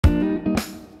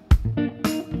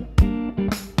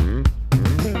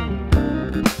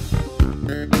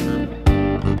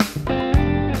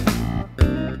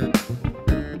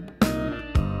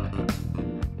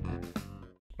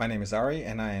My name is Ari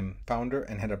and I am founder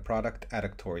and head of product at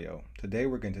Actorio. Today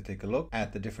we're going to take a look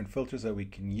at the different filters that we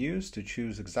can use to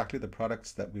choose exactly the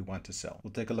products that we want to sell.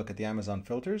 We'll take a look at the Amazon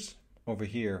filters. Over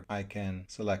here, I can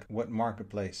select what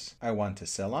marketplace I want to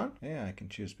sell on. Yeah, I can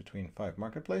choose between 5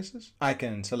 marketplaces. I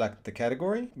can select the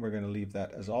category. We're going to leave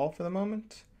that as all for the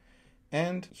moment.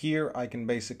 And here I can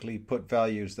basically put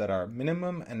values that are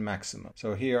minimum and maximum.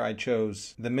 So here I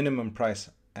chose the minimum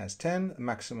price as 10, the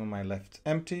maximum I left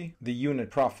empty, the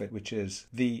unit profit, which is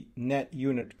the net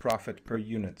unit profit per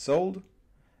unit sold,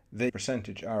 the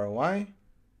percentage ROI,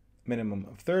 minimum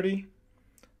of 30,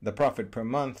 the profit per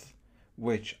month,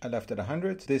 which I left at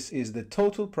 100. This is the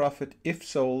total profit if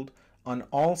sold on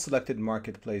all selected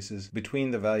marketplaces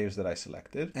between the values that I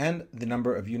selected, and the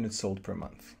number of units sold per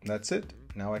month. That's it.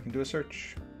 Now I can do a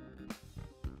search.